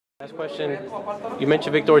Last question. You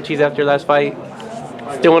mentioned Victor Ortiz after your last fight.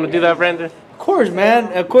 Still want to do that, Brandon? Of course,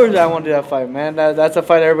 man. Of course I want to do that fight, man. That's a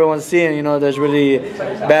fight everyone's seeing. You know, there's really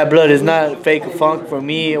bad blood. It's not fake funk for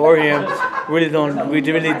me or him. We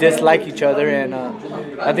really dislike each other, and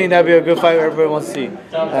I think that'd be a good fight everybody wants to see.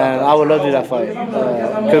 And I would love to do that fight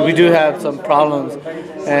because we do have some problems,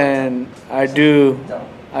 and I do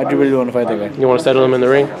really want to fight that guy. You want to settle him in the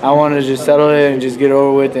ring? I want to just settle it and just get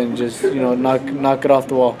over with and just, you know, knock it off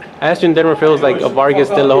the wall. I asked you in Denver if it was like a Vargas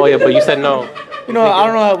De La Hoya, but you said no. You know, I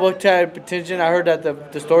don't know what type of tension. I heard that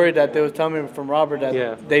the story that they was telling me from Robert that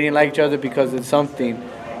they didn't like each other because it's something.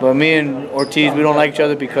 But me and Ortiz, we don't like each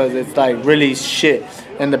other because it's like really shit.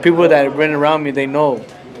 And the people that have been around me, they know.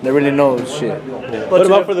 They really know it's shit. Yeah. What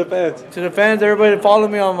about for the fans? To the fans, everybody follow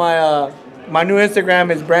me on my new Instagram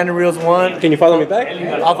is Brandon Rios 1. Can you follow me back?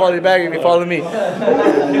 I'll follow you back if you follow me.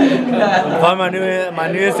 Follow my new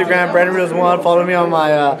Instagram, Brandon Rios 1. Follow me on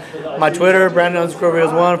my Twitter,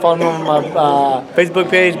 Brandon_Rios1. Follow me on my Facebook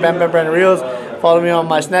page, Brandon Rios. Follow me on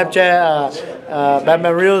my Snapchat, Bam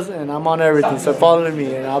Rios, and I'm on everything. So follow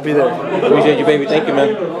me, and I'll be there. Appreciate you, baby. Thank you,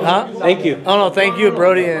 man. Huh? Thank you. Oh no, thank you,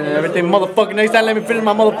 Brody, and everything. Motherfucker, next time let me finish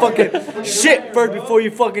my motherfucking shit first before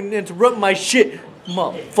you fucking interrupt my shit.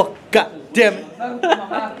 Motherfucker, god damn it.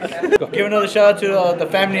 Give another shout out to the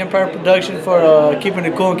Family Empire Production for keeping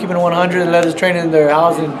it cool and keeping it 100 and let us train in their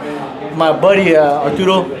house. And my buddy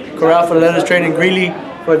Arturo Corral for let us train in Greeley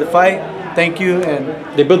for the fight. Thank you.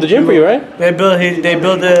 And they built the gym for you, right? They built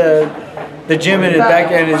the gym in his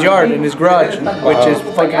his yard, in his garage, which is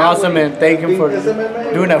fucking awesome. And thank him for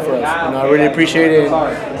doing that for us. You know, I really appreciate it.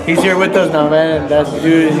 And he's here with us now, man. And that's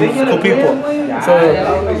dude. He's cool people. So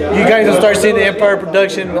you guys will start seeing the Empire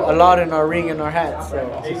Production a lot in our ring and our hats.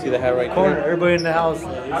 So you see the hat right there. Everybody in the house is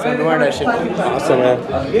wearing that shit. Awesome,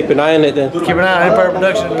 man. Keep an eye on it then. Keep an eye on Empire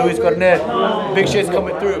Production. Luis Cornet. Big shit's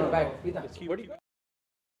coming through.